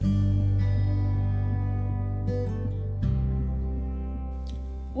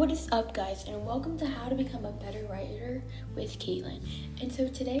What is up, guys, and welcome to How to Become a Better Writer with Caitlin. And so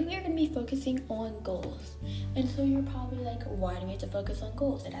today we are going to be focusing on goals. And so you're probably like, why do we have to focus on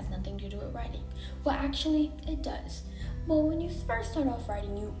goals? It has nothing to do with writing. Well, actually, it does. Well, when you first start off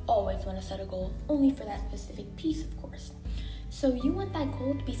writing, you always want to set a goal, only for that specific piece, of course. So you want that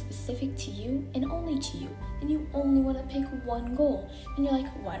goal to be specific to you and only to you. And you only want to pick one goal. And you're like,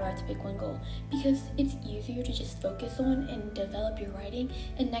 why do I have to pick one goal? Because it's easier to just focus on and develop your writing,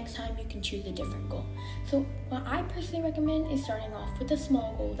 and next time you can choose a different goal. So what I personally recommend is starting off with a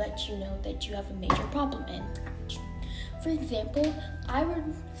small goal that you know that you have a major problem in. For example, I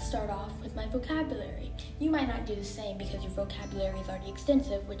would start off with my vocabulary. You might not do the same because your vocabulary is already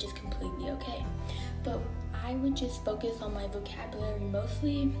extensive, which is completely okay. But I would just focus on my vocabulary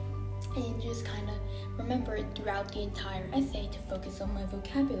mostly and just kind of remember it throughout the entire essay to focus on my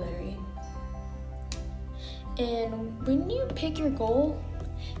vocabulary. And when you pick your goal,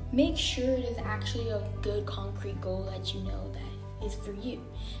 make sure it is actually a good concrete goal that you know that is for you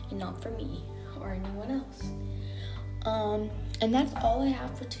and not for me or anyone else. And that's all I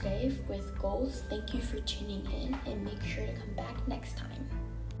have for today with goals. Thank you for tuning in, and make sure to come back next time.